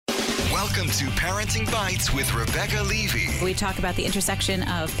Welcome to Parenting Bites with Rebecca Levy. We talk about the intersection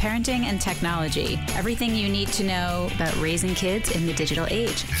of parenting and technology. Everything you need to know about raising kids in the digital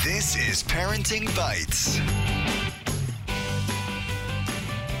age. This is Parenting Bites.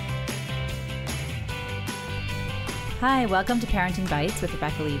 Hi, welcome to Parenting Bites with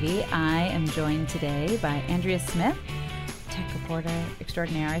Rebecca Levy. I am joined today by Andrea Smith, tech reporter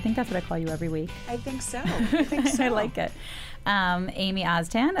extraordinaire. I think that's what I call you every week. I think so. I like it. Amy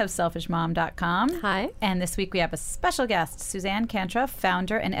Oztan of selfishmom.com. Hi. And this week we have a special guest, Suzanne Cantra,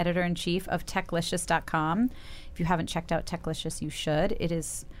 founder and editor-in-chief of Techlicious.com. If you haven't checked out Techlicious, you should. It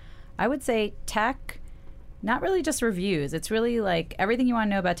is, I would say, tech, not really just reviews. It's really like everything you want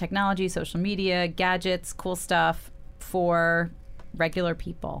to know about technology, social media, gadgets, cool stuff for regular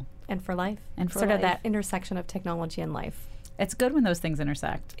people. And for life. And for sort life. of that intersection of technology and life. It's good when those things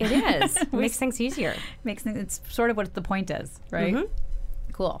intersect. It is. It makes things easier. It's sort of what the point is, right?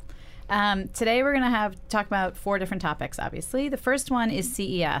 Mm-hmm. Cool. Today we're going to talk about 4 different topics, obviously. The first one is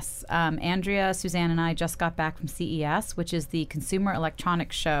CES. Andrea, Suzanne, and I just got back from CES, which is the Consumer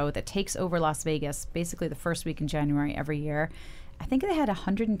Electronics Show that takes over Las Vegas basically the first week in January every year. I think they had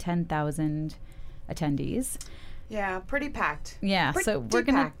 110,000 attendees. Yeah, pretty packed. Yeah, pretty so we're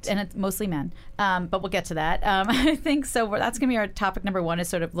going to, and it's mostly men, but we'll get to that. I think so. That's going to be our topic number 1, is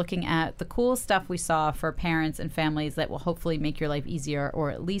sort of looking at the cool stuff we saw for parents and families that will hopefully make your life easier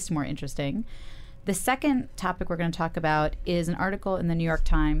or at least more interesting. The second topic we're going to talk about is an article in the New York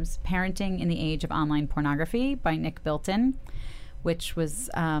Times, Parenting in the Age of Online Pornography by Nick Bilton, which was,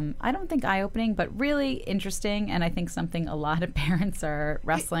 I don't think eye-opening, but really interesting, and I think something a lot of parents are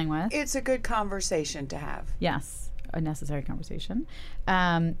wrestling with. It's a good conversation to have. Yes, a necessary conversation.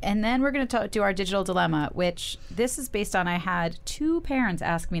 And then we're going to do our digital dilemma, which this is based on, I had 2 parents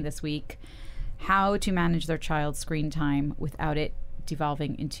ask me this week how to manage their child's screen time without it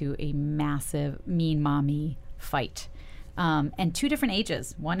devolving into a massive mean mommy fight. And 2 different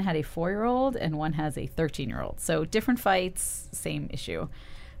ages. One had a 4-year-old and one has a 13-year-old. So different fights, same issue.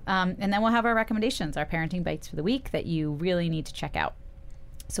 And then we'll have our recommendations, our parenting bites for the week that you really need to check out.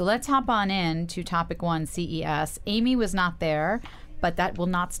 So let's hop on in to topic 1, CES. Amy was not there, but that will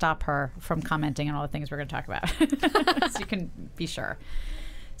not stop her from commenting on all the things we're going to talk about. So you can be sure.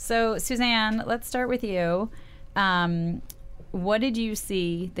 So Suzanne, let's start with you. What did you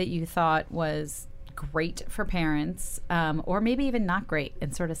see that you thought was great for parents, or maybe even not great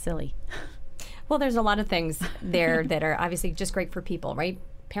and sort of silly? Well, there's a lot of things there that are obviously just great for people, right?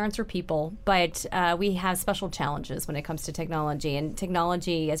 Parents are people, but we have special challenges when it comes to technology. And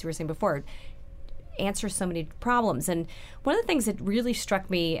technology, as we were saying before, answers so many problems. And one of the things that really struck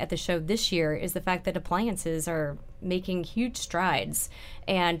me at the show this year is the fact that appliances are making huge strides.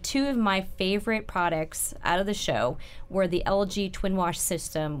 And 2 of my favorite products out of the show were the LG Twin Wash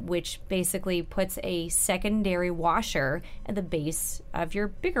system, which basically puts a secondary washer at the base of your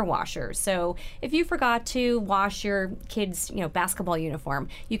bigger washer. So if you forgot to wash your kid's, basketball uniform,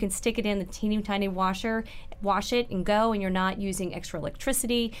 you can stick it in the teeny tiny washer, wash it and go, and you're not using extra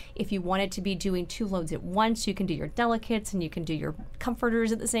electricity. If you wanted to be doing 2 loads at once, you can do your delicates and you can do your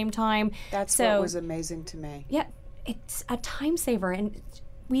comforters at the same time. That's what was amazing to me. Yeah. It's a time saver, and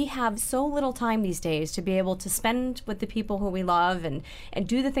we have so little time these days to be able to spend with the people who we love and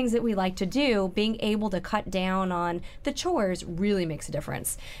do the things that we like to do. Being able to cut down on the chores really makes a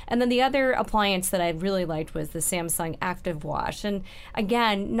difference. And then the other appliance that I really liked was the Samsung Active Wash. And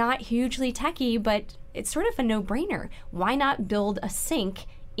again, not hugely techy, but it's sort of a no-brainer. Why not build a sink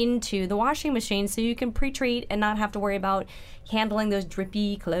into the washing machine so you can pre-treat and not have to worry about handling those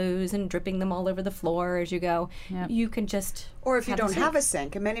drippy clothes and dripping them all over the floor as you go. Yep. You can just Or if you don't have a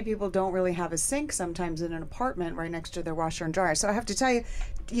sink, and many people don't really have a sink sometimes in an apartment right next to their washer and dryer. So I have to tell you,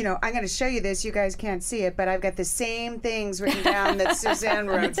 I'm going to show you this. You guys can't see it, but I've got the same things written down that Suzanne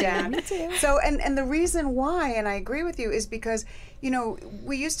wrote down. Me too. So, and the reason why, and I agree with you, is because,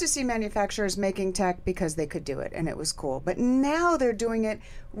 we used to see manufacturers making tech because they could do it and it was cool. But now they're doing it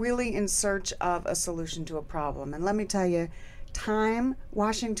really in search of a solution to a problem. And let me tell you,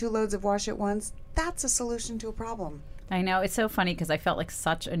 washing 2 loads of wash at once, that's a solution to a problem. I know. It's so funny because I felt like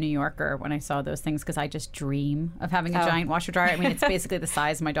such a New Yorker when I saw those things, because I just dream of having a giant washer dryer. I mean, it's basically the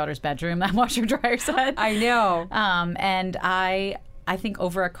size of my daughter's bedroom, that washer dryer set. I know. And I think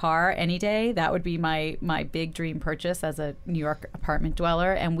over a car any day, that would be my big dream purchase as a New York apartment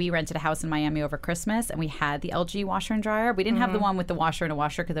dweller. And we rented a house in Miami over Christmas, and we had the LG washer and dryer. We didn't have the one with the washer and a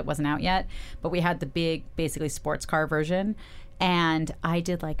washer because it wasn't out yet, but we had the big, basically sports car version. And I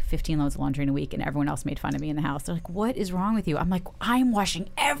did like 15 loads of laundry in a week, and everyone else made fun of me in the house. They're like, what is wrong with you? I'm like, I'm washing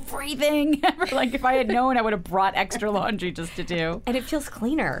everything. Like, if I had known, I would have brought extra laundry just to do. And it feels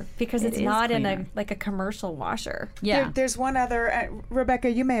cleaner because it's is not cleaner. in a commercial washer. Yeah. There's one other,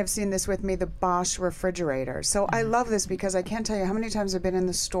 Rebecca, you may have seen this with me, the Bosch refrigerator. So I love this because I can't tell you how many times I've been in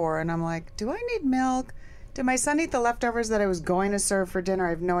the store and I'm like, do I need milk? Did my son eat the leftovers that I was going to serve for dinner?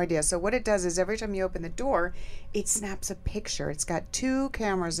 I have no idea. So what it does is every time you open the door, it snaps a picture. It's got 2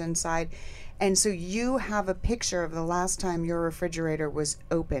 cameras inside. And so you have a picture of the last time your refrigerator was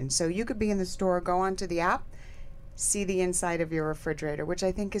open. So you could be in the store, go onto the app, see the inside of your refrigerator, which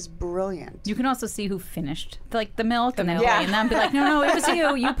I think is brilliant. You can also see who finished like the milk, and then Yeah. and then be like, no, it was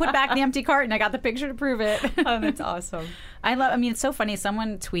you. You put back the empty carton. I got the picture to prove it. Oh, that's awesome. I mean, it's so funny.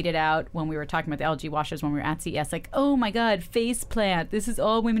 Someone tweeted out when we were talking about the LG washers when we were at CES, like, oh my God, face plant. This is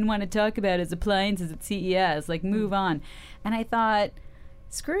all women want to talk about is appliances at CES. Like, move on. And I thought,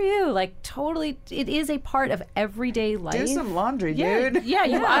 screw you. Like, totally, it is a part of everyday life. Do some laundry, Yeah, dude. yeah,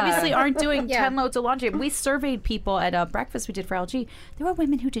 you obviously aren't doing Yeah. 10 loads of laundry. We surveyed people at a breakfast we did for LG. There were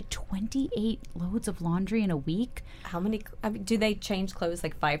women who did 28 loads of laundry in a week. How many? Do they change clothes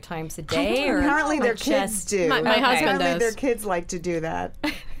like 5 times a day? Or Apparently their like kids just- do. My husband Apparently does. their kids like to do that.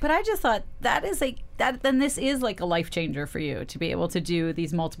 But I just thought then this is like a life changer for you to be able to do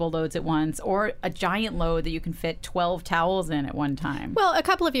these multiple loads at once, or a giant load that you can fit 12 towels in at one time. Well, a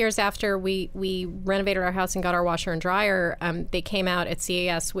couple of years after we renovated our house and got our washer and dryer, they came out at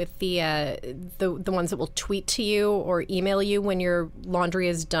CES with the ones that will tweet to you or email you when your laundry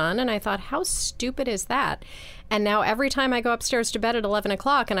is done. And I thought, how stupid is that? And now every time I go upstairs to bed at 11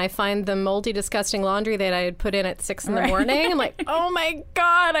 o'clock and I find the moldy, disgusting laundry that I had put in at 6 in the morning, I'm like, oh my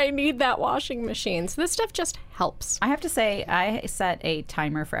God, I need that washing machine. So this stuff just helps. I have to say, I set a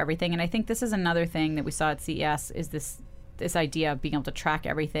timer for everything, and I think this is another thing that we saw at CES is this idea of being able to track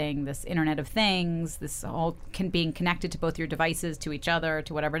everything, this Internet of Things, this whole being connected to both your devices, to each other,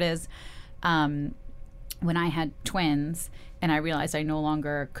 to whatever it is. When I had twins and I realized I no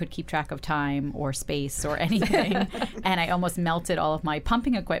longer could keep track of time or space or anything, and I almost melted all of my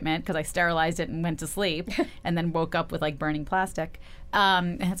pumping equipment because I sterilized it and went to sleep and then woke up with like burning plastic.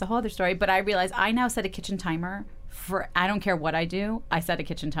 And it's a whole other story. But I realized I now set a kitchen timer for, I don't care what I do, I set a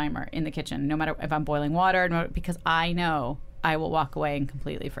kitchen timer in the kitchen, no matter if I'm boiling water, because I know I will walk away and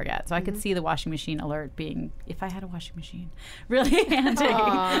completely forget. So I could see the washing machine alert being, if I had a washing machine, really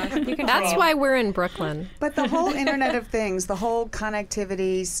handy. That's why we're in Brooklyn. But the whole Internet of Things, the whole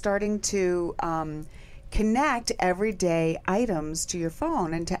connectivity, starting to connect everyday items to your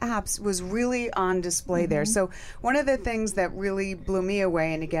phone and to apps was really on display there. So one of the things that really blew me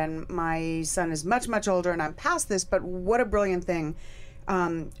away, and again, my son is much, much older and I'm past this, but what a brilliant thing,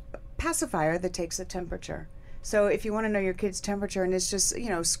 pacifier that takes the temperature. So if you want to know your kid's temperature and it's just,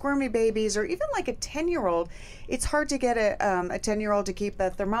 squirmy babies or even like a 10-year-old, it's hard to get a 10-year-old to keep a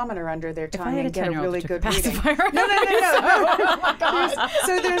thermometer under their tongue and get a really good reading. No. Oh my God.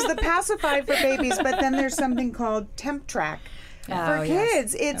 So there's the pacifier for babies, but then there's something called Temp Track. For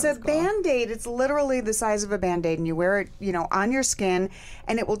kids, it's a Band-Aid. It's literally the size of a Band-Aid, and you wear it, on your skin,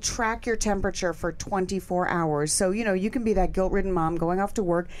 and it will track your temperature for 24 hours. So, you can be that guilt-ridden mom going off to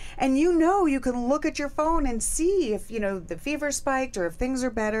work, and you can look at your phone and see if, the fever spiked or if things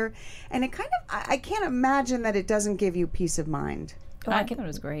are better. And it I can't imagine that it doesn't give you peace of mind. Well, I thought it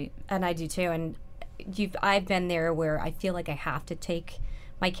was great. And I do too. And I've been there where I feel like I have to take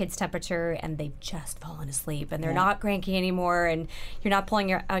my kid's temperature and they've just fallen asleep and they're not cranky anymore and you're not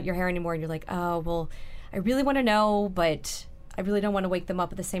pulling out your hair anymore and you're like, oh, well, I really want to know, but I really don't want to wake them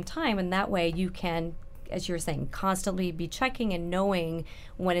up at the same time. And that way you can, as you were saying, constantly be checking and knowing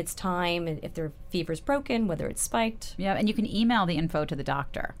when it's time and if their fever's broken, whether it's spiked. Yeah, and you can email the info to the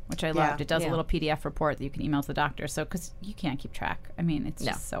doctor, which I loved. It does a Yeah. little PDF report that you can email to the doctor. So, because you can't keep track. I mean, it's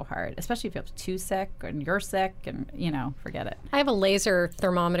just so hard, especially if you're too sick and you're sick and, forget it. I have a laser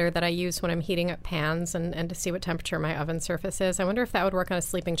thermometer that I use when I'm heating up pans and to see what temperature my oven surface is. I wonder if that would work on a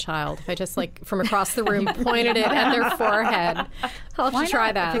sleeping child. If I just from across the room pointed it at their forehead. I'll have to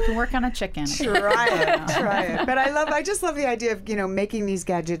try that. If it can work on a chicken. Try it. But I just love the idea of, making these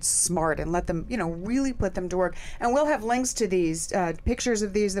gadgets smart and let them, really put them to work. And we'll have links to these, pictures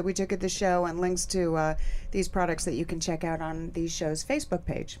of these that we took at the show and links to these products that you can check out on these shows' Facebook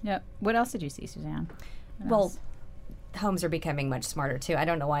page. Yep. What else did you see, Suzanne? Well, homes are bececoming much smarter too. I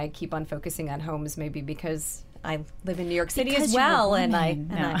don't know why I keep on focusing on homes, maybe because I live in New York City as well. That's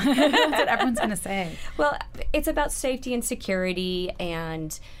what everyone's going to say. Well, it's about safety and security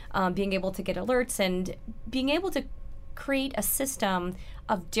and being able to get alerts and being able to create a system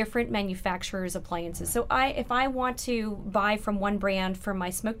of different manufacturers' appliances. So if I want to buy from one brand for my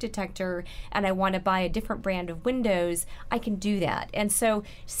smoke detector and I want to buy a different brand of windows, I can do that. And so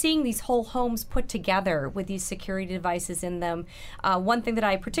seeing these whole homes put together with these security devices in them, one thing that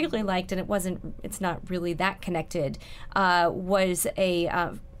I particularly liked, and it's not really that connected, was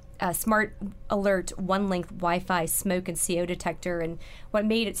a smart alert one-link Wi-Fi smoke and CO detector. And what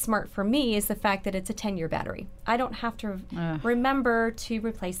made it smart for me is the fact that it's a 10-year battery. I don't have to remember to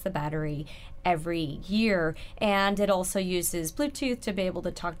replace the battery every year. And it also uses Bluetooth to be able to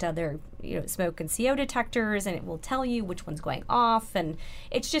talk to other smoke and CO detectors, and it will tell you which one's going off. And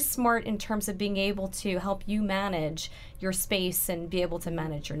it's just smart in terms of being able to help you manage your space and be able to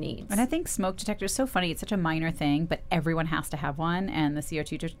manage your needs. And I think smoke detector is so funny. It's such a minor thing, but everyone has to have one. And the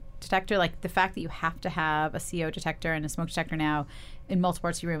CO2 detector, like the fact that you have to have a CO detector and a smoke detector now in multiple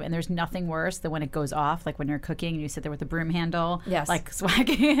parts of your room, and there's nothing worse than when it goes off, like when you're cooking and you sit there with the broom handle, like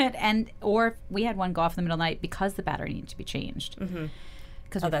swagging it, or we had one go off in the middle of the night because the battery needed to be changed.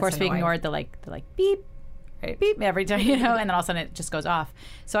 Because of course we ignored the beep, beep every time, and then all of a sudden it just goes off.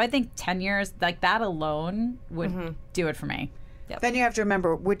 So I think 10 years, like that alone would do it for me. Then you have to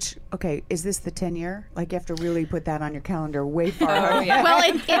remember is this the 10-year? Like you have to really put that on your calendar way far. Well,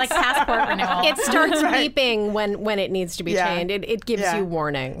 it's like passport renewal. It starts beeping when it needs to be changed. It gives you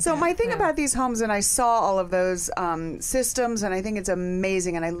warning. So my thing about these homes, and I saw all of those systems, and I think it's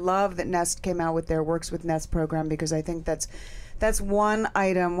amazing, and I love that Nest came out with their Works with Nest program, because I think that's one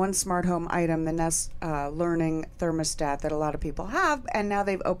smart home item, the Nest learning thermostat that a lot of people have, and now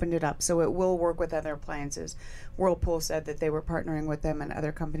they've opened it up so it will work with other appliances. Whirlpool said that they were partnering with them and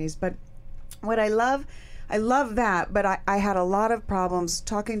other companies. But what I love that, but I had a lot of problems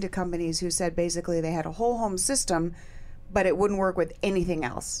talking to companies who said basically they had a whole home system, but it wouldn't work with anything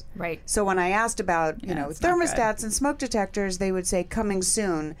else. Right. So when I asked about, thermostats and smoke detectors, they would say coming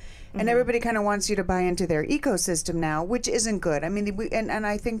soon. And everybody kind of wants you to buy into their ecosystem now, which isn't good. I mean, and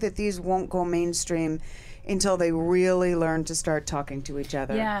I think that these won't go mainstream until they really learn to start talking to each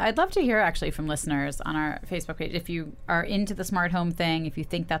other. Yeah, I'd love to hear actually from listeners on our Facebook page if you are into the smart home thing, if you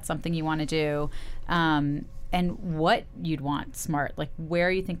think that's something you want to do, and what you'd want smart, like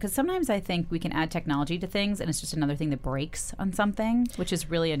where you think, because sometimes I think we can add technology to things and it's just another thing that breaks on something, which is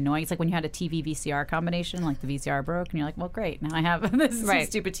really annoying. It's like when you had a TV VCR combination, like the VCR broke and you're like, well, great, now I have this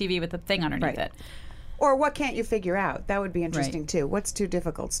stupid TV with a thing underneath it. Or what can't you figure out? That would be interesting too. What's too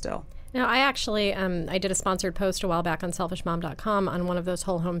difficult still? Now, I actually, I did a sponsored post a while back on selfishmom.com on one of those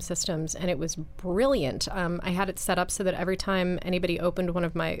whole home systems, and it was brilliant. I had it set up so that every time anybody opened one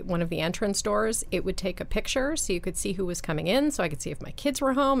of the entrance doors, it would take a picture so you could see who was coming in, so I could see if my kids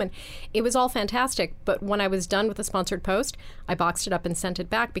were home, and it was all fantastic. But when I was done with the sponsored post, I boxed it up and sent it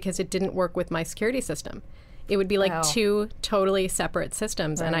back because it didn't work with my security system. It would be like two totally separate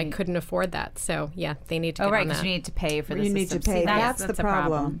systems, and I couldn't afford that. So, yeah, they need to get on that. Because you need to pay for the You system. need to pay. That's the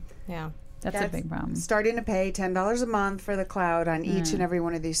problem. Yeah. That's a big problem. Starting to pay $10 a month for the cloud on each and every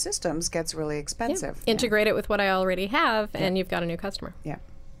one of these systems gets really expensive. Integrate it with what I already have, and you've got a new customer. Yeah.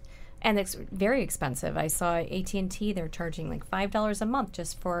 And it's very expensive. I saw AT&T, they're charging like $5 a month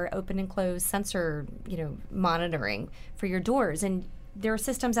just for open and close sensor, monitoring for your doors. And there are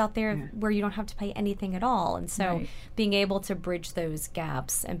systems out there where you don't have to pay anything at all. And so being able to bridge those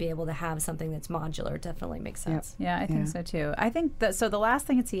gaps and be able to have something that's modular definitely makes sense. Yeah, I think so too. I think that, so the last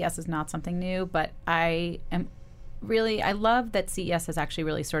thing at CES is not something new, but I love that CES has actually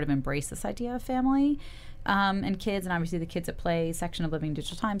really sort of embraced this idea of family and kids, and obviously the Kids at Play section of Living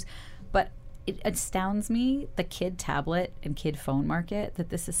Digital Times. But it astounds me, the kid tablet and kid phone market, that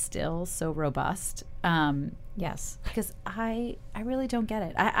this is still so robust. Yes. Because I really don't get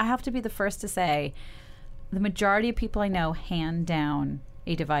it. I have to be the first to say the majority of people I know hand down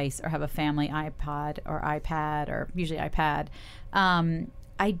a device or have a family iPod or iPad, or usually iPad.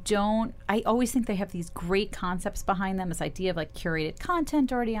 I always think they have these great concepts behind them, this idea of like curated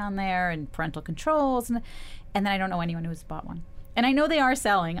content already on there and parental controls, and then I don't know anyone who's bought one. And I know they are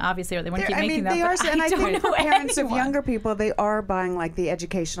selling, obviously, or they want to keep making them. And I think for parents of younger people, they are buying like the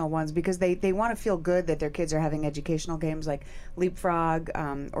educational ones because they want to feel good that their kids are having educational games like Leapfrog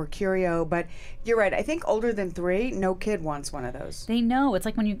or Curio. But you're right. I think older than 3, no kid wants one of those. They know. It's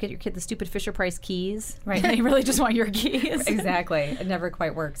like when you get your kid the stupid Fisher-Price keys, right? They really just want your keys. Exactly. It never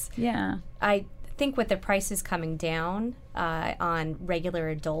quite works. Yeah. I think with the prices coming down on regular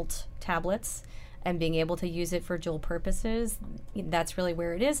adult tablets, and being able to use it for dual purposes, that's really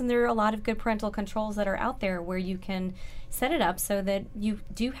where it is. And there are a lot of good parental controls that are out there where you can set it up so that you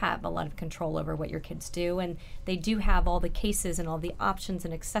do have a lot of control over what your kids do, and they do have all the cases and all the options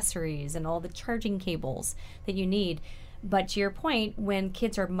and accessories and all the charging cables that you need. But to your point, when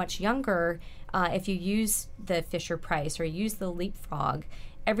kids are much younger, if you use the Fisher-Price or use the Leapfrog,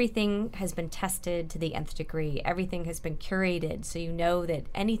 everything has been tested to the nth degree. Everything has been curated, so you know that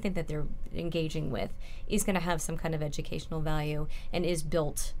anything that they're engaging with is going to have some kind of educational value and is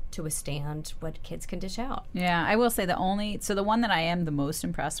built to withstand what kids can dish out. Yeah, I will say the one that I am the most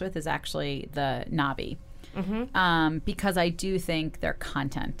impressed with is actually the Navi, because I do think their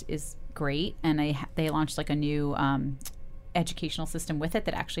content is great, and they launched like a new educational system with it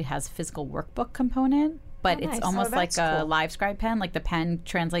that actually has physical workbook component. But nice. it's almost like that's a cool. live scribe pen. Like the pen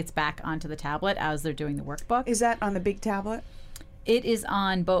translates back onto the tablet as they're doing the workbook. Is that on the big tablet? It is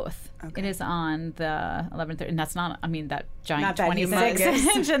on both. Okay. It is on the 1130, and that's not, I mean, that giant Not that 26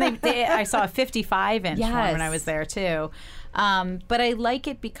 humongous. inch. And I saw a 55 inch one when I Yes. was there too. But I like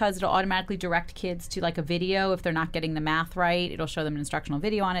it because it'll automatically direct kids to like a video if they're not getting the math right. It'll show them an instructional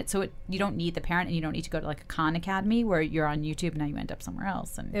video on it. So you don't need the parent, and you don't need to go to like a Khan Academy where you're on YouTube and now you end up somewhere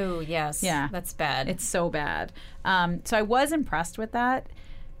else. And Oh, yes. Yeah. That's bad. it's so bad. So I was impressed with that,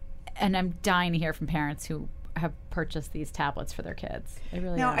 and I'm dying to hear from parents who have purchased these tablets for their kids. I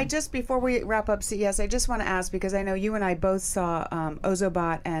really Now, am. before we wrap up CES, I just want to ask, because I know you and I both saw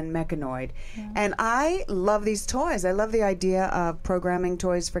Ozobot and Mechanoid, and I love these toys. I love the idea of programming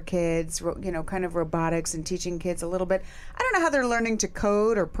toys for kids, kind of robotics and teaching kids a little bit. I don't know how they're learning to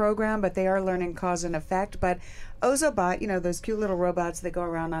code or program, but they are learning cause and effect. But Ozobot, those cute little robots that go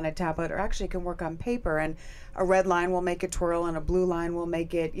around on a tablet, or actually can work on paper, and a red line will make it twirl and a blue line will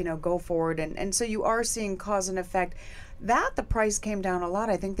make it, go forward. And so you are seeing cause and effect. The price came down a lot.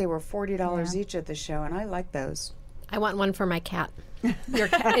 I think they were $40 each at the show, and I like those. I want one for my cat. Your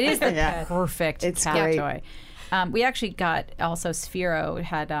cat, it is the perfect It's cat great. toy. We actually got also Sphero. It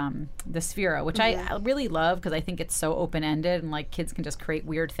had the Sphero, which I really love because I think it's so open-ended and like kids can just create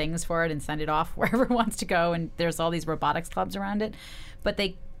weird things for it and send it off wherever it wants to go. And there's all these robotics clubs around it. But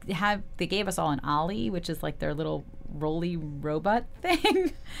they gave us all an Ollie, which is like their little roly robot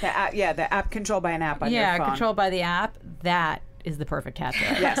thing. The app controlled by an app on your phone. Controlled by the app. That is the perfect cat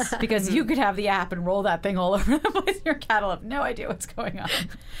toy. Yes. Because you could have the app and roll that thing all over the place and your cat will have no idea what's going on.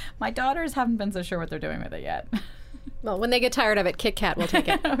 My daughters haven't been so sure what they're doing with it yet. Well, when they get tired of it, Kit Kat will take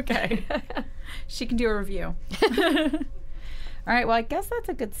it. Okay. She can do a review. All right, well, I guess that's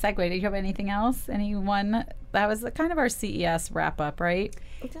a good segue. Do you have anything else? Anyone? That was kind of our CES wrap up, right?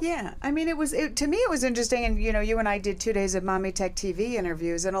 Yeah, I mean, to me it was interesting, and you and I did 2 days of Mommy Tech TV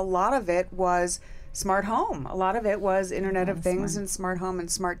interviews, and a lot of it was smart home. A lot of it was Internet of Things and smart home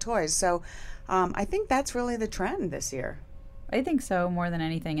and smart toys. So I think that's really the trend this year. I think so, more than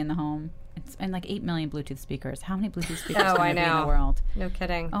anything in the home. And like 8 million Bluetooth speakers. How many Bluetooth speakers Oh, can I there be in know. the world? No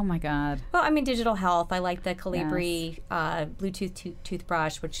kidding. Oh my God. Well, I mean, digital health. I like the Calibri Bluetooth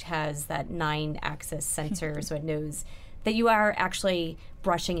toothbrush, which has that 9-axis sensor, so it knows that you are actually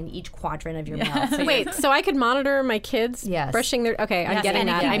brushing in each quadrant of your mouth. So Wait, so I could monitor my kids Yes. brushing their... Okay, I'm Yes, getting and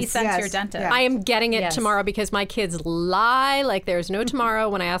it that. can I'm be sent to your Yes, dentist. yeah. I am getting it Yes. tomorrow because my kids lie like there's no tomorrow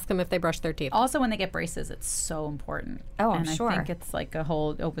when I ask them if they brush their teeth. Also, when they get braces, it's so important. Oh, I'm and sure. I think it's like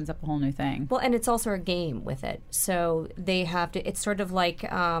opens up a whole new thing. Well, and it's also a game with it. So they have to, it's sort of like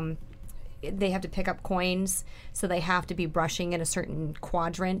they have to pick up coins. So they have to be brushing in a certain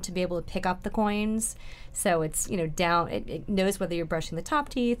quadrant to be able to pick up the coins. So it's, down, it knows whether you're brushing the top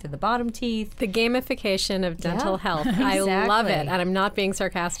teeth or the bottom teeth. The gamification of dental Yeah, health. I love it. exactly. And I'm not being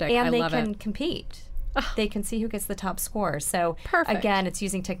sarcastic. And I they love can it. compete. They can see who gets the top score. So Perfect. again, it's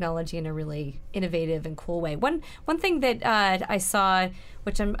using technology in a really innovative and cool way. One thing that I saw,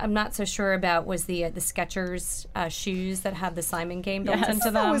 which I'm not so sure about, was the Skechers shoes that have the Simon game built into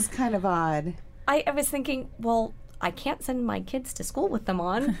them. That was kind of odd. I was thinking, well, I can't send my kids to school with them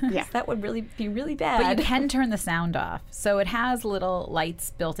on. Yeah. That would really be really But bad. you can turn the sound off. So it has little lights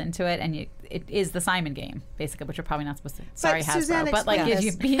built into it, and it is the Simon game, basically, which you're probably not supposed to. Sorry, Suzanne, Hasbro. But like,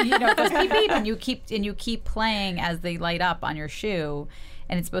 explain if it goes beep beep, and you keep playing as they light up on your shoe,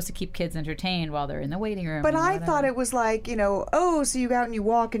 and it's supposed to keep kids entertained while they're in the waiting room. But and I whatever. thought it was like, so you go out and you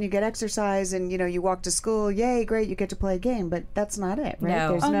walk and you get exercise and, you walk to school. Yay, great, you get to play a game. But that's not it, right? No.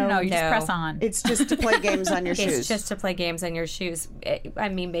 There's Oh no, you just No. press on. It's just to play games on your shoes. It's just to play games on your shoes. I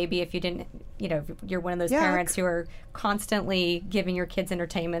mean, maybe if you didn't, you're one of those parents who are constantly giving your kids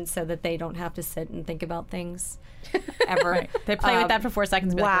entertainment so that they don't have to sit and think about things ever. Right. They play with that for 4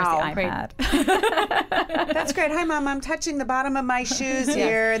 seconds. But Wow. Where's the iPad? That's great. Hi, Mom. I'm touching the bottom of my shoes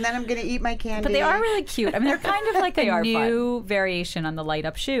here, and then I'm going to eat my candy. But they are really cute. I mean, they're kind of like a are new variation on the light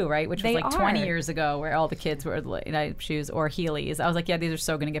up shoe, right? Which was They like 20 are. years ago, where all the kids were light up shoes or Heelys. I was like, yeah, these are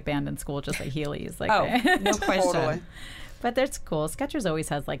so going to get banned in school, just like Heelys. Like, No question. Totally. But that's cool. Skechers always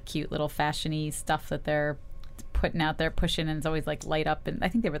has like cute little fashiony stuff that they're putting out there, pushing, and it's always like light up. And I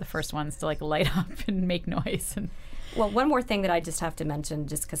think they were the first ones to like light up and make noise. And Well, one more thing that I just have to mention,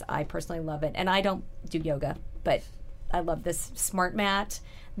 just because I personally love it, and I don't do yoga, but I love this smart mat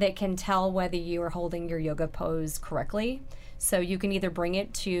that can tell whether you are holding your yoga pose correctly. So you can either bring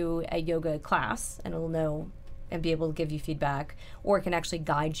it to a yoga class, and it'll know and be able to give you feedback, or it can actually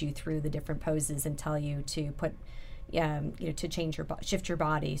guide you through the different poses and tell you to put, to change shift your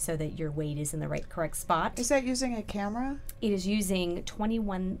body so that your weight is in the correct spot. Is that using a camera? It is using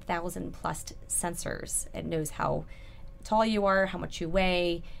 21,000 plus sensors. It knows how tall you are, how much you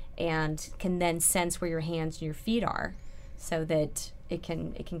weigh, and can then sense where your hands and your feet are, so that it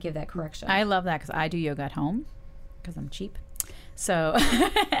can give that correction. I love that because I do yoga at home because I'm cheap. So,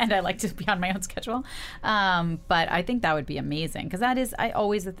 and I like to be on my own schedule. But I think that would be amazing because that is, I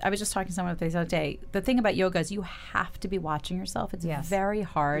was just talking to someone the other day. The thing about yoga is you have to be watching yourself. It's very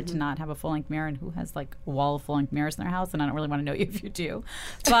hard to not have a full length mirror. And who has like a wall of full length mirrors in their house? And I don't really want to know you if you do.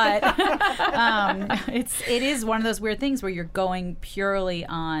 But it is one of those weird things where you're going purely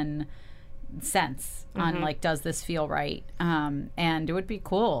on sense, on like, does this feel right? And it would be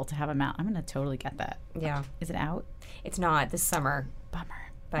cool to have a mount. I'm going to totally get that. Yeah. Is it out? It's not this summer.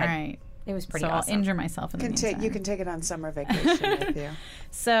 Bummer. But All right. it was pretty So awesome. I'll injure myself in the meantime. You can take it on summer vacation with you.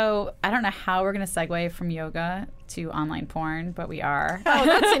 So I don't know how we're going to segue from yoga to online porn, but we are. Oh,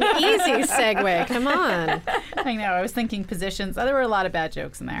 that's an easy segue. Come on. I know. I was thinking positions. There were a lot of bad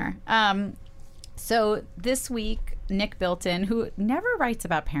jokes in there. So this week, Nick Bilton, who never writes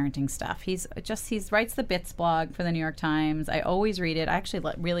about parenting stuff, he writes the Bits blog for the New York Times. I always read it. I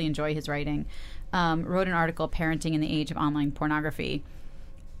actually really enjoy his writing. Wrote an article, Parenting in the Age of Online Pornography.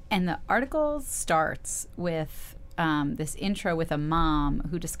 And the article starts with this intro with a mom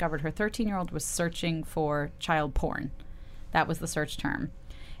who discovered her 13-year-old was searching for child porn. That was the search term.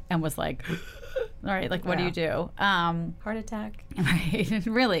 And was like, all right, like, what do you do? Heart attack. Right.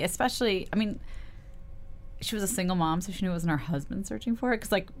 Really, especially, I mean, she was a single mom, so she knew it wasn't her husband searching for it.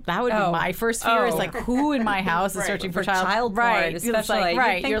 Because, like, that would be my first fear is, like, who in my house is searching for child porn? Right, especially.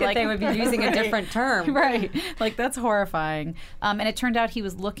 Like, You'd think that they would be using a different term. Right. Like, that's horrifying. And it turned out he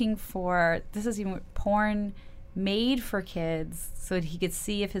was looking for, this is even porn made for kids so that he could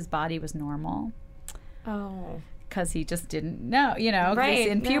see if his body was normal. Oh. Because he just didn't know, you know, 'cause Right,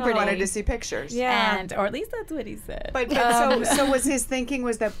 in no. puberty. Wanted to see pictures. Yeah. Or at least that's what he said. But so was his thinking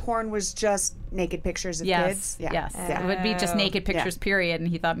was that porn was just naked pictures of kids? Yes. Yeah. It would be just naked Yeah. pictures, period. And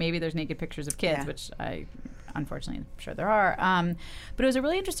he thought maybe there's naked pictures of kids, Yeah. which I, unfortunately, am sure there are. But it was a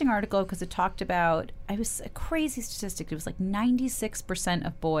really interesting article because it talked about, it was a crazy statistic. It was like 96%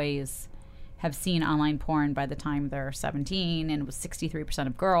 of boys have seen online porn by the time they're 17, and it was 63%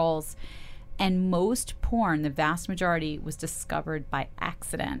 of girls. And most porn, the vast majority, was discovered by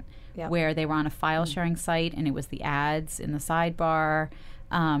accident, where they were on a file sharing site and it was the ads in the sidebar.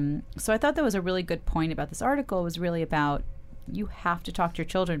 So I thought that was a really good point about this article. It was really about, you have to talk to your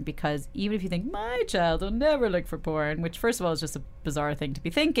children, because even if you think, my child will never look for porn, which first of all is just a bizarre thing to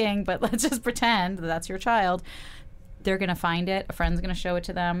be thinking, but let's just pretend that that's your child, they're going to find it, a friend's going to show it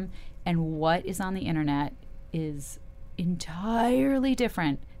to them, and what is on the internet is entirely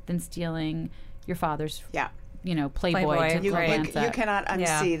different than stealing your father's, Playboy to You glance at. cannot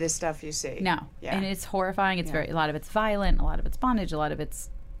unsee the stuff you see. No. Yeah. And it's horrifying. It's a lot of it's violent, a lot of it's bondage, a lot of it's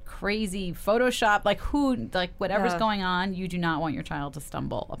crazy Photoshop, whatever's going on, you do not want your child to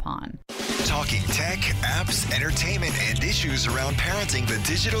stumble upon. Talking tech, apps, entertainment, and issues around parenting the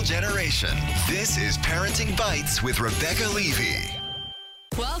digital generation. This is Parenting Bites with Rebecca Levy.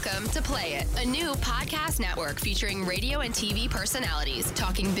 Welcome to Play It, a new podcast network featuring radio and TV personalities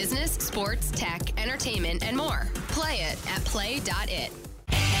talking business, sports, tech, entertainment, and more. Play it at play.it.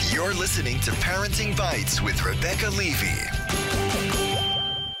 You're listening to Parenting Bites with Rebecca Levy.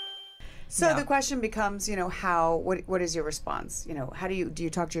 So the question becomes, what is your response? How do you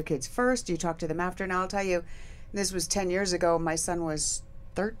talk to your kids first? Do you talk to them after? And I'll tell you, this was 10 years ago. My son was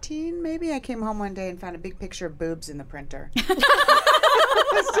 13, maybe. I came home one day and found a big picture of boobs in the printer.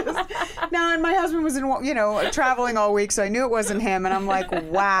 Now know, and my husband was traveling all week, so I knew it wasn't him. And I'm like,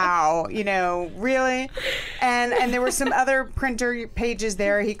 wow, really? And there were some other printer pages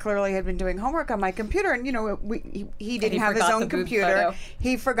there. He clearly had been doing homework on my computer, and he didn't have his own computer.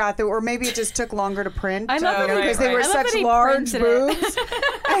 He forgot that, or maybe it just took longer to print because they were such large boobs.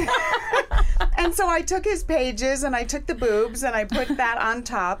 And so I took his pages and I took the boobs and I put that on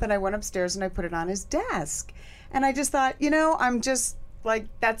top, and I went upstairs and I put it on his desk. And I just thought, I'm just like,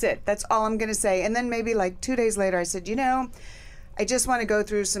 that's it. That's all I'm going to say. And then maybe like 2 days later, I said, I just want to go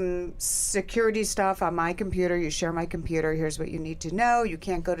through some security stuff on my computer. You share my computer. Here's what you need to know. You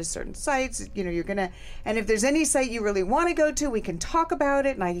can't go to certain sites. You're going to, and if there's any site you really want to go to, we can talk about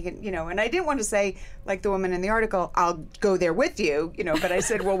it. And I can, and I didn't want to say, like the woman in the article, I'll go there with you, but I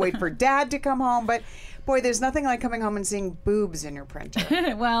said, we'll wait for Dad to come home. But boy, there's nothing like coming home and seeing boobs in your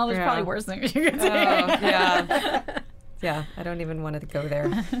printer. Well, there's probably worse things you could say. Yeah, I don't even want to go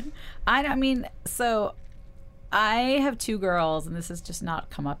there. So I have 2 girls, and this has just not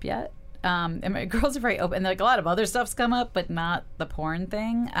come up yet. And my girls are very open. And like a lot of other stuff's come up, but not the porn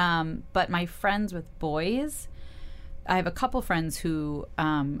thing. But my friends with boys, I have a couple friends who,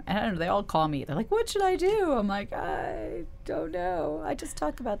 and I don't know, they all call me. They're like, what should I do? I'm like, I don't know. I just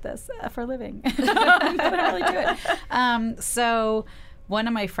talk about this for a living. I don't really do it. So one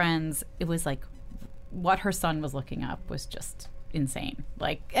of my friends, it was like, what her son was looking up was just insane.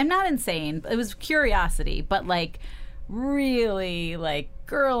 Like, and not insane, it was curiosity, but like really like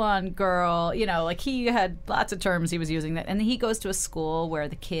girl on girl, like he had lots of terms he was using that. And he goes to a school where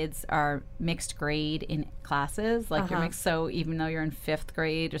the kids are mixed grade in classes, like you're mixed. So even though you're in 5th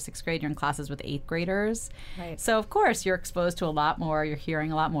grade or 6th grade, you're in classes with 8th graders. Right. So of course you're exposed to a lot more, you're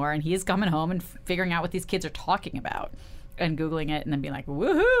hearing a lot more, and he's coming home and figuring out what these kids are talking about. And Googling it and then being like,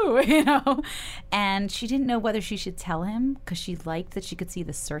 woohoo, And she didn't know whether she should tell him because she liked that she could see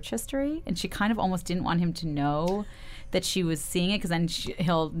the search history. And she kind of almost didn't want him to know that she was seeing it because then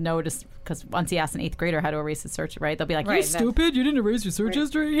he'll notice, because once he asks an 8th grader how to erase his search, right? They'll be like, you stupid, you didn't erase your search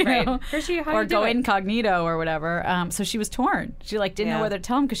history, you know? Or go incognito or whatever. So she was torn. She didn't know whether to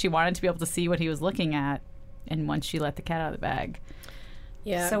tell him because she wanted to be able to see what he was looking at. And once she let the cat out of the bag.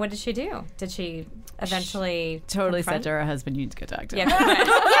 Yeah. So what did she do? Did she eventually totally said to her husband, you need to go talk to him?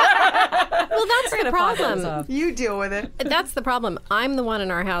 Well, that's the problem. You deal with it. That's the problem. I'm the one in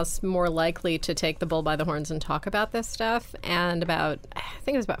our house more likely to take the bull by the horns and talk about this stuff. And I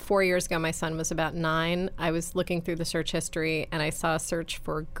think it was about 4 years ago, my son was about 9. I was looking through the search history and I saw a search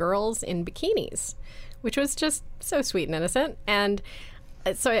for girls in bikinis, which was just so sweet and innocent. And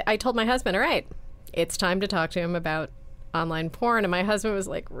so I told my husband, all right, it's time to talk to him about online porn. And my husband was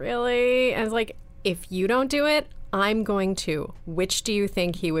like, really? And I was like, if you don't do it, I'm going to. Which do you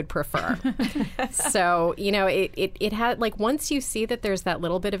think he would prefer? So, it had, like, once you see that there's that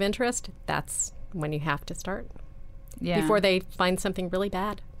little bit of interest, that's when you have to start. Yeah. Before they find something really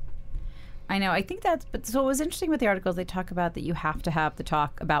bad. I know. I think but so what was interesting with the articles, they talk about that you have to have the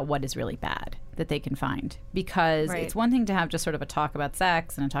talk about what is really bad that they can find. Because it's one thing to have just sort of a talk about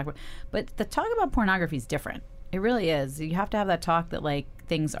sex and a talk about, but the talk about pornography is different. It really is. You have to have that talk that, like,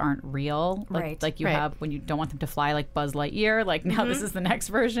 things aren't real. Like you have when you don't want them to fly like Buzz Lightyear. Like, now this is the next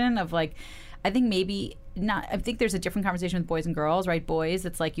version of, like, I think maybe not. I think there's a different conversation with boys and girls, right? Boys,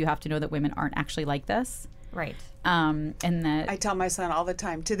 it's like you have to know that women aren't actually like this. Right. And that I tell my son all the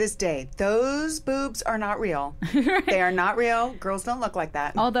time, to this day, those boobs are not real. They are not real. Girls don't look like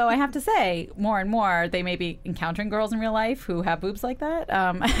that. Although I have to say, more and more, they may be encountering girls in real life who have boobs like that.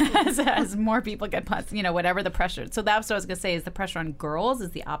 As more people get, whatever the pressure. So that's what I was going to say, is the pressure on girls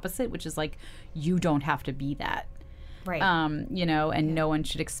is the opposite, which is like, you don't have to be that. Right. And no one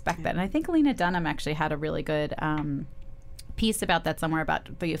should expect that. And I think Lena Dunham actually had a really good piece about that somewhere,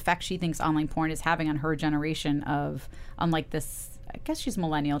 about the effect she thinks online porn is having on her generation of, unlike this, I guess she's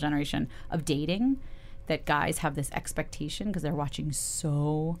millennial generation, of dating, that guys have this expectation because they're watching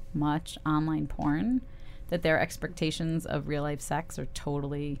so much online porn that their expectations of real life sex are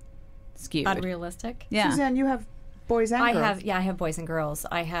totally skewed. Unrealistic. Yeah. Suzanne, you have boys and girls. I have boys and girls.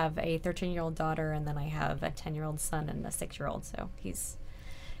 I have a 13-year-old daughter, and then I have a 10-year-old son and a 6-year-old. So he's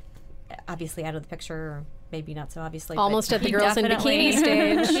obviously out of the picture, or maybe not so obviously. Almost at the girls in bikini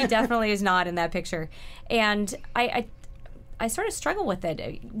stage. He definitely is not in that picture. And I sort of struggle with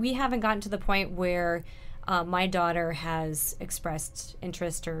it. We haven't gotten to the point where my daughter has expressed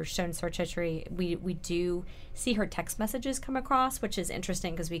interest or shown search history. We do see her text messages come across, which is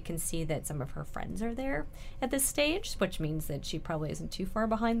interesting because we can see that some of her friends are there at this stage, which means that she probably isn't too far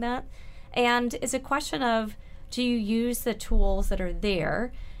behind that. And it's a question of, do you use the tools that are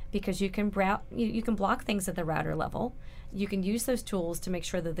there? Because you can block things at the router level. you can use those tools to make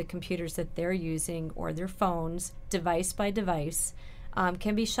sure that the computers that they're using or their phones, device by device,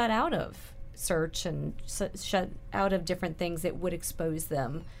 can be shut out of search and shut out of different things that would expose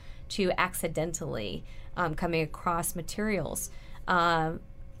them to accidentally coming across materials.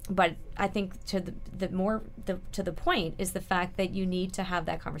 But I think to the point is the fact that you need to have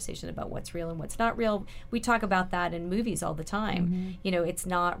that conversation about what's real and what's not real. We talk about that in movies all the time. It's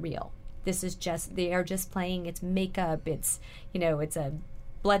not real. This is just, they are just playing, it's makeup, it's, it's a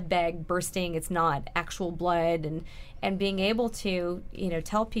blood bag bursting, it's not actual blood, and being able to,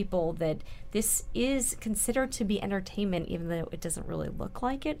 tell people that this is considered to be entertainment, even though it doesn't really look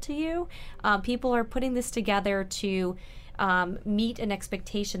like it to you. People are putting this together to meet an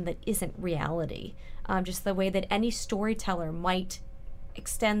expectation that isn't reality. Just the way that any storyteller might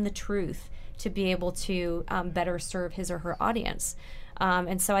extend the truth to be able to better serve his or her audience.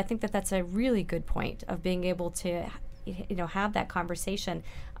 And so I think that that's a really good point of being able to, have that conversation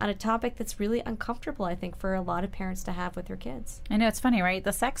on a topic that's really uncomfortable, I think, for a lot of parents to have with their kids. I know, it's funny, right?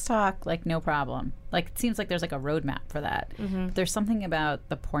 The sex talk, like, no problem. Like, it seems like there's like a roadmap for that. But there's something about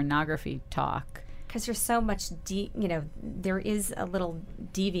the pornography talk. Because there's so much, there is a little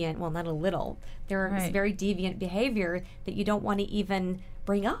deviant, well, not a little, there is very deviant behavior that you don't want to even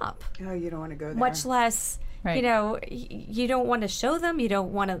bring up. Oh, you don't want to go there. Much less, Right. You don't want to show them, you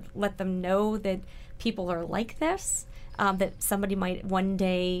don't want to let them know that people are like this, that somebody might one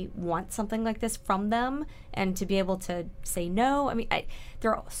day want something like this from them, and to be able to say no. I mean,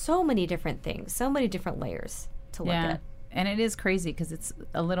 there are so many different things, so many different layers to look at. And it is crazy because it's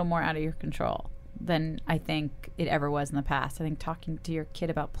a little more out of your control than I think it ever was in the past. I think talking to your kid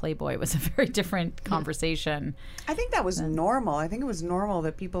about Playboy was a very different conversation. I think that was normal. I think it was normal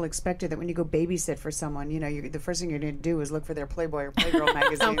that people expected that when you go babysit for someone, the first thing you're going to do is look for their Playboy or Playgirl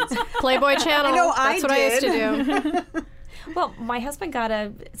magazines. Playboy channel. I know, That's what I used to do. Well, my husband got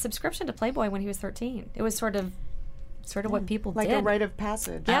a subscription to Playboy when he was 13. It was sort of what people like did. a rite of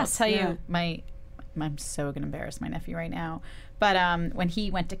passage. I'll tell you, I'm so going to embarrass my nephew right now. But when he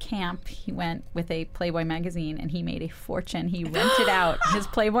went to camp, he went with a Playboy magazine, and he made a fortune. He rented out his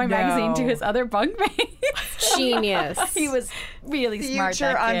Playboy magazine to his other bunkmates. Genius. He was really smart.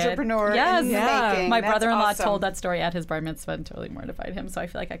 Future that kid. entrepreneur. Yes. In the making. My That's brother-in-law awesome. told that story at his bar mitzvah and totally mortified him. So I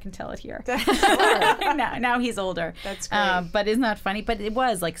feel like I can tell it here. now he's older. That's great. But isn't that funny? But it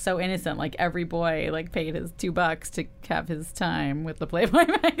was like so innocent. Like every boy like paid his $2 to have his time with the Playboy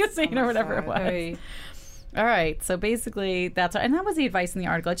magazine or whatever it was. Hey. All right, so basically that was the advice in the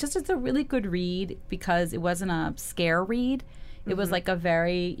article. It's a really good read because it wasn't a scare read. It was like a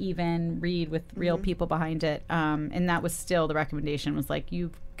very even read with real people behind it. And that was still the recommendation was like,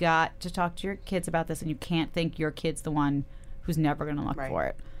 you've got to talk to your kids about this, and you can't think your kid's the one who's never going to look for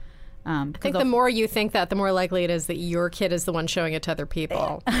it. I think the more you think that, the more likely it is that your kid is the one showing it to other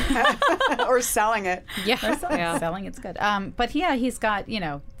people. Or selling it. Selling it's good. But yeah, he's got,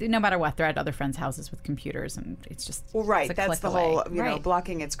 no matter what, they're at other friends' houses with computers, and it's just Well, right. it's a That's click the away. whole,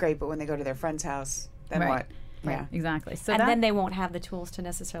 blocking it's great, but when they go to their friend's house, then what? Yeah. Exactly. So and then they won't have the tools to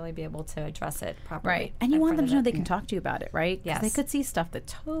necessarily be able to address it properly. Right. And you in want them front to know of they it. can talk to you about it, right? 'Cause Yes. they could see stuff that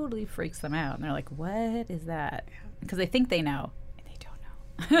totally freaks them out. And they're like, what is that? Because they think they know. And they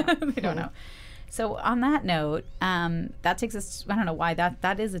don't know. They don't know. So on that note, that takes us, I don't know why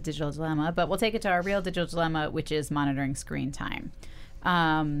that is a digital dilemma, but we'll take it to our real digital dilemma, which is monitoring screen time.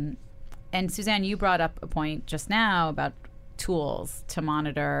 And Suzanne, you brought up a point just now about tools to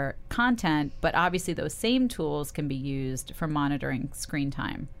monitor content, but obviously those same tools can be used for monitoring screen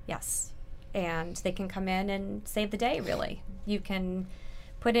time. Yes. And they can come in and save the day, really. You can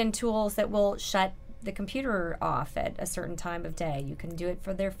put in tools that will shut the computer off at a certain time of day. You can do it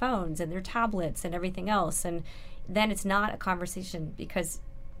for their phones and their tablets and everything else. And then it's not a conversation, because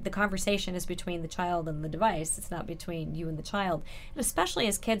the conversation is between the child and the device. It's not between you and the child. And especially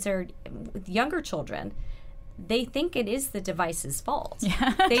as kids are with younger children, they think it is the device's fault.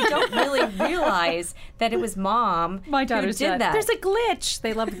 Yeah. They don't really realize that it was mom My who daughter's did that. There's a glitch.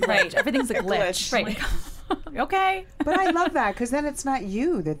 They love a glitch. Everything's a glitch. Right. Okay. But I love that because then it's not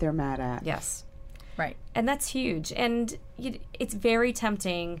you that they're mad at. Yes. Right. And that's huge. And it's very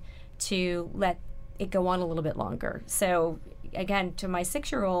tempting to let it go on a little bit longer. So, again, to my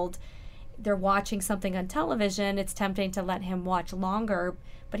 6-year-old, they're watching something on television. It's tempting to let him watch longer,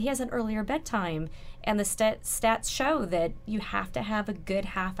 but he has an earlier bedtime. And the stats show that you have to have a good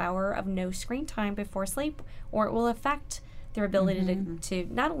half hour of no screen time before sleep, or it will affect their ability to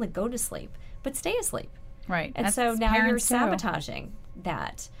not only go to sleep, but stay asleep. Right. And That's so now you're parents too. sabotaging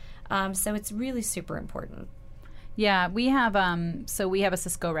that. So it's really super important. Yeah, we have a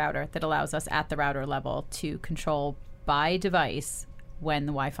Cisco router that allows us at the router level to control by device when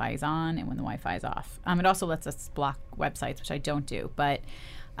the Wi-Fi is on and when the Wi-Fi is off. It also lets us block websites, which I don't do. But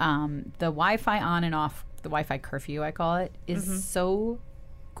the Wi-Fi on and off, the Wi-Fi curfew, I call it, is so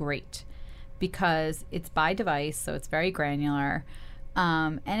great because it's by device, so it's very granular,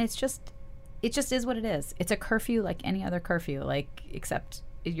 and it just is what it is. It's a curfew like any other curfew, like except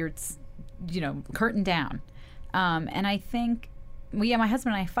you're, curtain down. And I think, my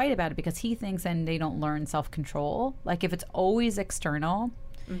husband and I fight about it because he thinks then they don't learn self-control. Like if it's always external,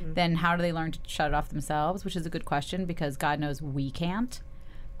 then how do they learn to shut it off themselves? Which is a good question because God knows we can't.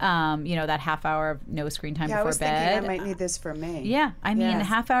 That half hour of no screen time before I was bed. thinking I might need this for me. Yeah, a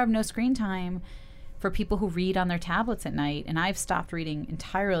half hour of no screen time for people who read on their tablets at night, and I've stopped reading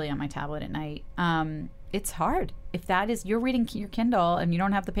entirely on my tablet at night. It's hard. If that is, you're reading your Kindle and you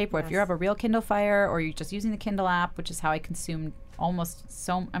don't have the paper. If you have a real Kindle Fire or you're just using the Kindle app, which is how I consumed a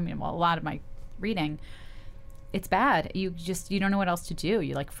lot of my reading, it's bad. You don't know what else to do.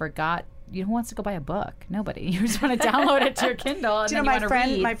 You forgot. Who wants to go buy a book? Nobody. You just want to download it to your Kindle and then you want to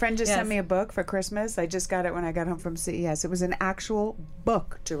read. My friend just sent me a book for Christmas. I just got it when I got home from CES. It was an actual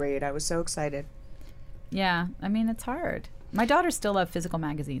book to read. I was so excited. Yeah, it's hard. My daughters still love physical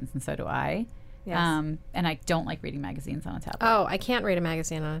magazines, and so do I. Yes. And I don't like reading magazines on a tablet. Oh, I can't read a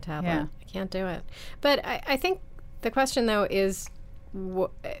magazine on a tablet. Yeah. I can't do it. But I think the question, though, is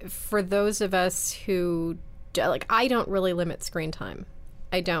for those of us who, I don't really limit screen time.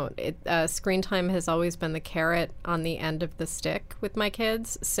 I don't. Screen time has always been the carrot on the end of the stick with my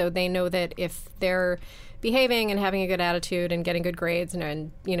kids. So they know that if they're behaving and having a good attitude and getting good grades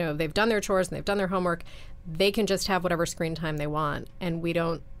and they've done their chores and they've done their homework, they can just have whatever screen time they want, and we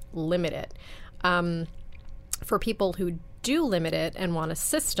don't limit it. For people who do limit it and want a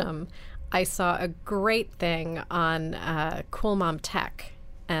system, I saw a great thing on Cool Mom Tech,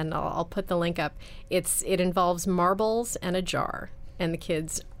 and I'll put the link up. It involves marbles and a jar, and the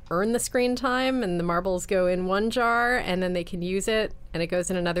kids earn the screen time, and the marbles go in one jar, and then they can use it, and it goes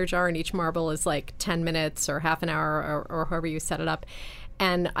in another jar, and each marble is like 10 minutes or half an hour or however you set it up.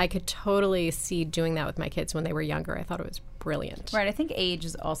 And I could totally see doing that with my kids when they were younger. I thought it was brilliant. Right. I think age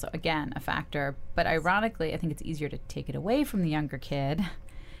is also, again, a factor. But ironically, I think it's easier to take it away from the younger kid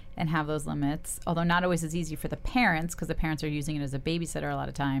and have those limits, although not always as easy for the parents because the parents are using it as a babysitter a lot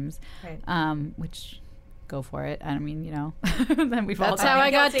of times, Right. Which... go for it. Then we've all. That's how I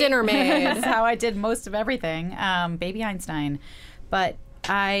got dinner made. That's how I did most of everything. Baby Einstein. But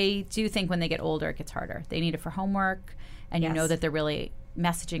I do think when they get older, it gets harder. They need it for homework, and you know that they're really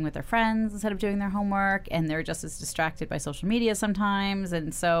messaging with their friends instead of doing their homework, and they're just as distracted by social media sometimes.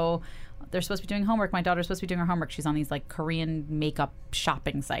 And so they're supposed to be doing homework. My daughter's supposed to be doing her homework. She's on these Korean makeup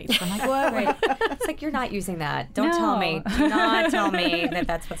shopping sites. I'm like, what? Right. It's like, you're not using that. Don't tell me. Do not tell me that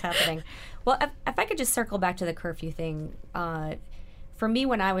that's what's happening. Well, if I could just circle back to the curfew thing. For me,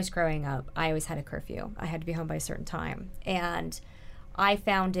 when I was growing up, I always had a curfew. I had to be home by a certain time. And I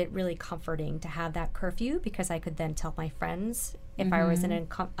found it really comforting to have that curfew because I could then tell my friends if I was in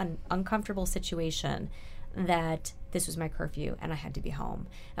an uncomfortable situation that this was my curfew and I had to be home.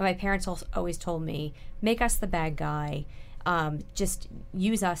 And my parents always told me, make us the bad guy. Just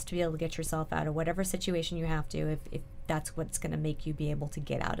use us to be able to get yourself out of whatever situation you have to if that's what's going to make you be able to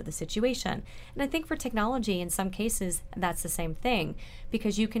get out of the situation. And I think for technology, in some cases, that's the same thing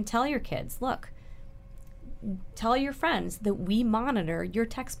because you can tell your kids, look, tell your friends that we monitor your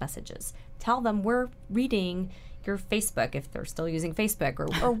text messages. Tell them we're reading your Facebook if they're still using Facebook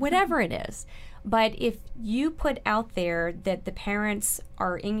or whatever it is. But if you put out there that the parents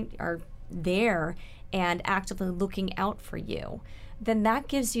are there and actively looking out for you, then that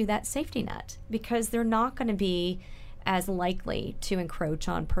gives you that safety net because they're not going to be as likely to encroach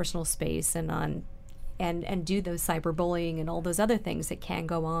on personal space and do those cyberbullying and all those other things that can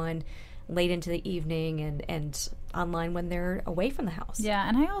go on late into the evening and online when they're away from the house. Yeah,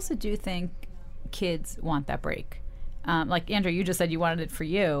 and I also do think kids want that break. Like Andrea, you just said you wanted it for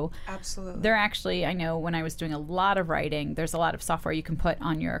you. Absolutely. They're actually, I know when I was doing a lot of writing, there's a lot of software you can put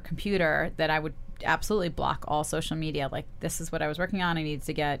on your computer that I would absolutely block all social media. Like, this is what I was working on. I needed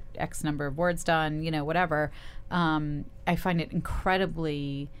to get X number of words done, whatever. I find it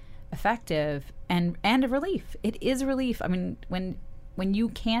incredibly effective and a relief. It is a relief. I mean, when you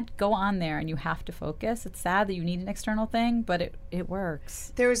can't go on there and you have to focus, it's sad that you need an external thing, but it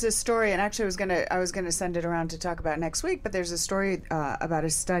works. There was a story, and actually I was gonna send it around to talk about next week. But there's a story about a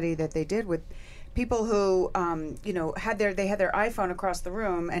study that they did with people who, had their iPhone across the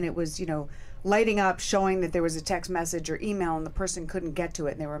room, and it was, lighting up, showing that there was a text message or email, and the person couldn't get to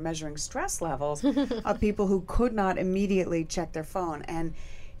it. And they were measuring stress levels of people who could not immediately check their phone. And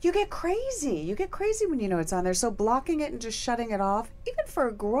you get crazy. You get crazy when you know it's on there. So blocking it and just shutting it off, even for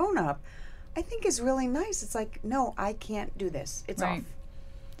a grown-up, I think is really nice. It's like, no, I can't do this. It's Right. off.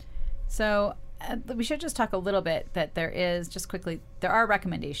 So we should just talk a little bit that there are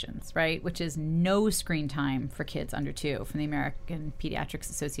recommendations, right? Which is no screen time for kids under 2 from the American Pediatrics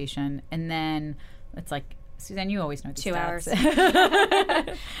Association. And then it's like, Suzanne, you always know the 2 stats.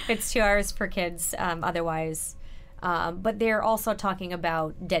 hours. It's 2 hours for kids otherwise. But they're also talking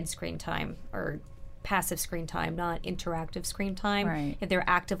about dead screen time or passive screen time, not interactive screen time. Right. If they're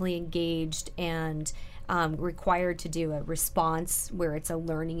actively engaged and required to do a response where it's a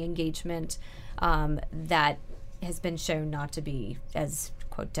learning engagement, that has been shown not to be as,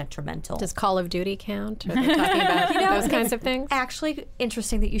 quote, detrimental. Does Call of Duty count? Are they talking about those kinds of things? Actually,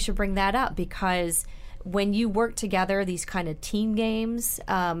 interesting that you should bring that up, because when you work together, these kind of team games,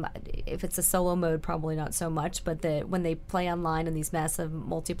 if it's a solo mode, probably not so much, but when they play online in these massive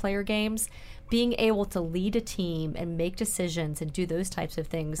multiplayer games, being able to lead a team and make decisions and do those types of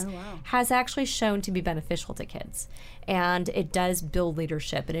things has actually shown to be beneficial to kids. And it does build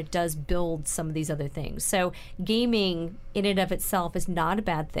leadership, and it does build some of these other things. So gaming in and of itself is not a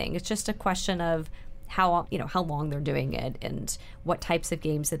bad thing. It's just a question of how long they're doing it and what types of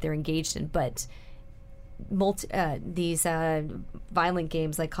games that they're engaged in. But these violent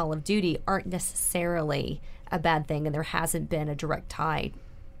games like Call of Duty aren't necessarily a bad thing, and there hasn't been a direct tie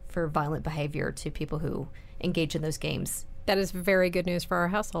for violent behavior to people who engage in those games. That is very good news for our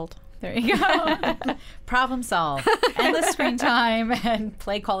household. There you go. Problem solved. Endless screen time and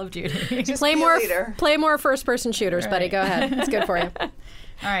play Call of Duty. Just Play be a more leader. play more first-person shooters, buddy. Go ahead. It's good for you.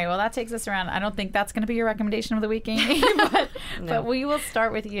 All right, well, that takes us around. I don't think that's going to be your recommendation of the week, Amy, but we will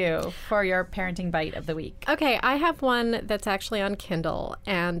start with you for your parenting bite of the week. Okay, I have one that's actually on Kindle,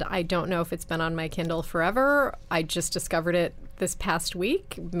 and I don't know if it's been on my Kindle forever. I just discovered it this past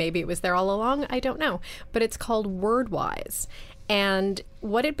week. Maybe it was there all along. I don't know. But it's called WordWise. And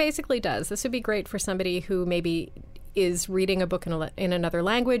what it basically does, this would be great for somebody who maybe is reading a book in another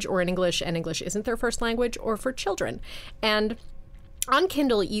language or in English, and English isn't their first language, or for children. And on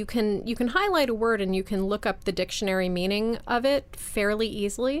Kindle, you can highlight a word and you can look up the dictionary meaning of it fairly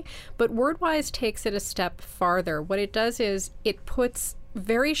easily. But WordWise takes it a step farther. What it does is it puts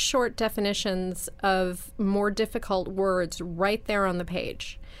very short definitions of more difficult words right there on the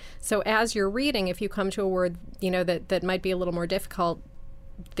page. So as you're reading, if you come to a word, that might be a little more difficult,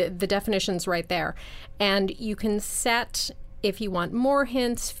 the definition's right there. And you can set if you want more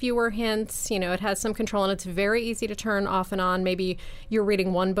hints, fewer hints. It has some control, and it's very easy to turn off and on. Maybe you're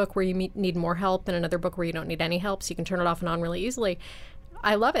reading one book where you need more help and another book where you don't need any help, so you can turn it off and on really easily.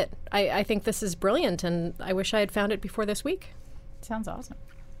 I love it. I think this is brilliant, and I wish I had found it before this week. Sounds awesome.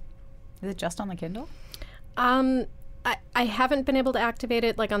 Is it just on the Kindle? I haven't been able to activate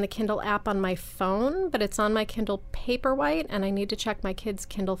it like on the Kindle app on my phone, but it's on my Kindle Paperwhite, and I need to check my kids'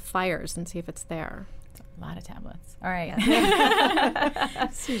 Kindle Fires and see if it's there. A lot of tablets. All right.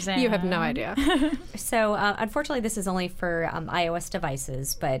 Suzanne. You have no idea. So unfortunately, this is only for iOS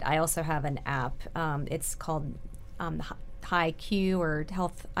devices, but I also have an app. It's called High Q or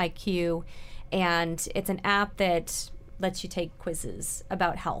Health IQ, and it's an app that lets you take quizzes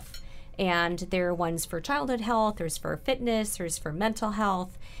about health. And there are ones for childhood health, there's for fitness, there's for mental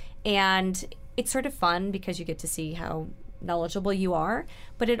health. And it's sort of fun because you get to see how knowledgeable you are,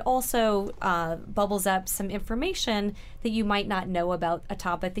 but it also bubbles up some information that you might not know about a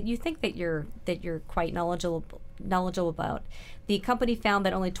topic that you think that you're quite knowledgeable about. The company found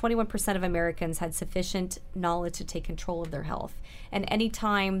that only 21% of Americans had sufficient knowledge to take control of their health. And any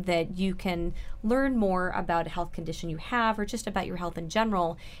time that you can learn more about a health condition you have, or just about your health in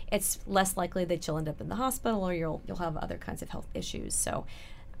general, it's less likely that you'll end up in the hospital or you'll have other kinds of health issues. So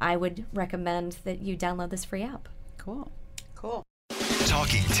I would recommend that you download this free app. Cool.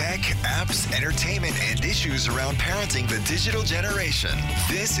 Talking tech, apps, entertainment, and issues around parenting the digital generation.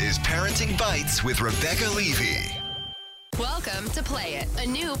 This is Parenting Bites with Rebecca Levy. Welcome to Play It, a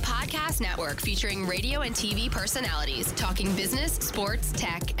new podcast network featuring radio and TV personalities talking business, sports,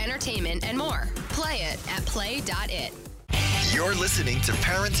 tech, entertainment, and more. Play it at play.it. You're listening to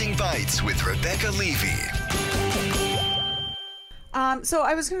Parenting Bites with Rebecca Levy. So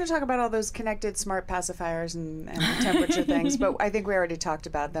I was going to talk about all those connected smart pacifiers and temperature things, but I think we already talked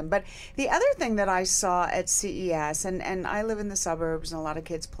about them. But the other thing that I saw at CES, and I live in the suburbs, and a lot of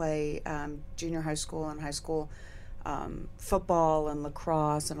kids play junior high school and high school football and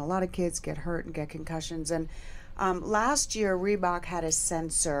lacrosse, and a lot of kids get hurt and get concussions. And last year, Reebok had a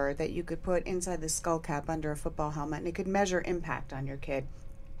sensor that you could put inside the skull cap under a football helmet, and it could measure impact on your kid.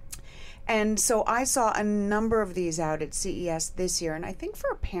 And so I saw a number of these out at CES this year. And I think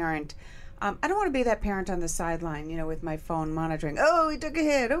for a parent, I don't want to be that parent on the sideline, with my phone monitoring. Oh, he took a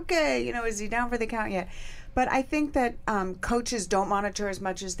hit. Okay. Is he down for the count yet? But I think that coaches don't monitor as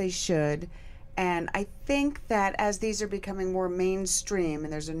much as they should. And I think that as these are becoming more mainstream,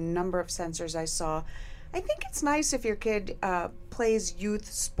 and there's a number of sensors I saw, I think it's nice if your kid plays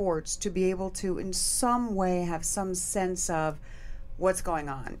youth sports to be able to in some way have some sense of what's going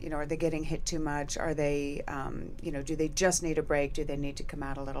on. Are they getting hit too much? Are they, do they just need a break? Do they need to come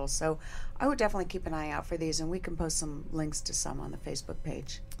out a little? So I would definitely keep an eye out for these, and we can post some links to some on the Facebook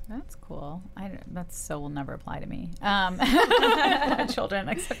page. That's cool. That so will never apply to me. Children,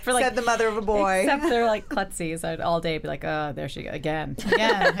 except for Said the mother of a boy. Except they're like klutzies. I'd all day be like, oh, there she goes again.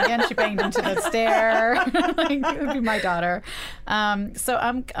 She banged into the stair. It would be my daughter. So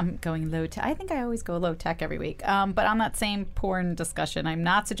I'm going low tech. I think I always go low tech every week. But on that same porn discussion, I'm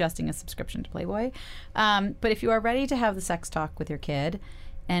not suggesting a subscription to Playboy. But if you are ready to have the sex talk with your kid,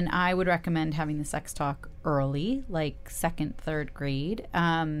 and I would recommend having the sex talk early, like 2nd, 3rd grade.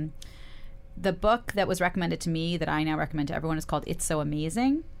 The book that was recommended to me that I now recommend to everyone is called It's So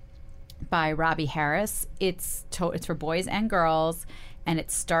Amazing by Robbie Harris. It's for boys and girls, and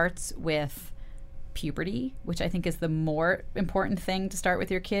it starts with puberty, which I think is the more important thing to start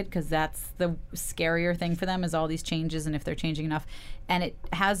with your kid, because that's the scarier thing for them, is all these changes and if they're changing enough. And it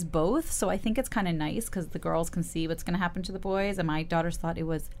has both, so I think it's kind of nice because the girls can see what's going to happen to the boys. And my daughters thought it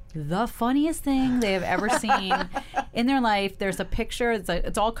was the funniest thing they have ever seen in their life. There's a picture,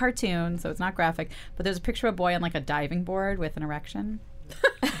 it's all cartoon, so it's not graphic, but there's a picture of a boy on like a diving board with an erection.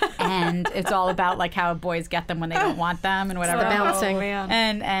 And it's all about like how boys get them when they don't want them and whatever. The bouncing.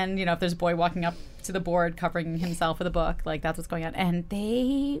 And if there's a boy walking up to the board covering himself with a book, like that's what's going on. And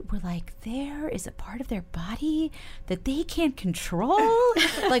they were like, there is a part of their body that they can't control.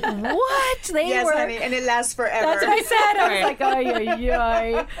 Like, what? Yes, honey, and it lasts forever. That's what I said. I was like,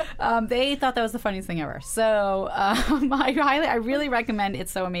 ay. They thought that was the funniest thing ever. So I really recommend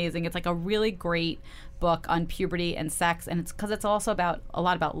It's So Amazing. It's like a really great book on puberty and sex, and it's because it's also a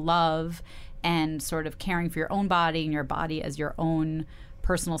lot about love and sort of caring for your own body and your body as your own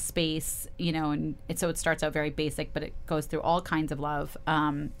personal space, and so it starts out very basic, but it goes through all kinds of love,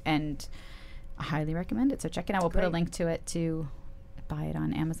 and I highly recommend it. So check it out. We'll put a link to it to buy it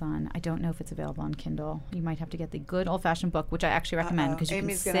on Amazon. I don't know if it's available on Kindle. You might have to get the good old-fashioned book, which I actually recommend because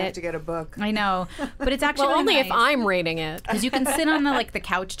Amy's gonna have to get a book. I know, but it's actually only nice if I'm reading it, because you can sit on the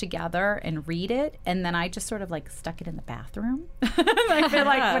couch together and read it, and then I just sort of stuck it in the bathroom. I feel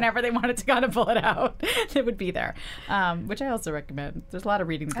like whenever they wanted to kind of pull it out, it would be there, which I also recommend. There's a lot of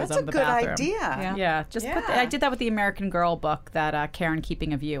reading that goes on in the bathroom. That's a good idea. Yeah, I did that with the American Girl book that Karen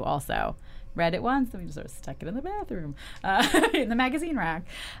Keeping a View also. Read it once, then we just sort of stuck it in the bathroom, in the magazine rack.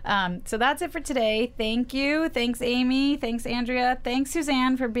 So that's it for today. Thank you. Thanks, Amy. Thanks, Andrea. Thanks,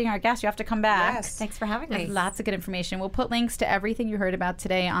 Suzanne, for being our guest. You have to come back. Yes. Thanks for having me. Lots of good information. We'll put links to everything you heard about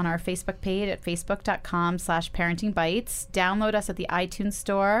today on our Facebook page at facebook.com/parentingbites. Download us at the iTunes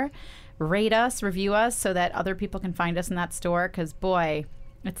store. Rate us, review us so that other people can find us in that store, because, boy,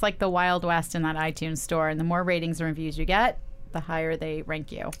 it's like the Wild West in that iTunes store. And the more ratings and reviews you get, the higher they rank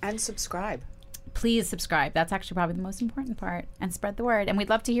you. And subscribe. Please subscribe. That's actually probably the most important part. And spread the word. And we'd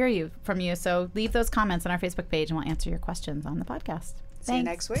love to hear from you. So leave those comments on our Facebook page and we'll answer your questions on the podcast. See you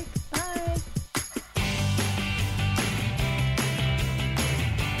next week. Bye.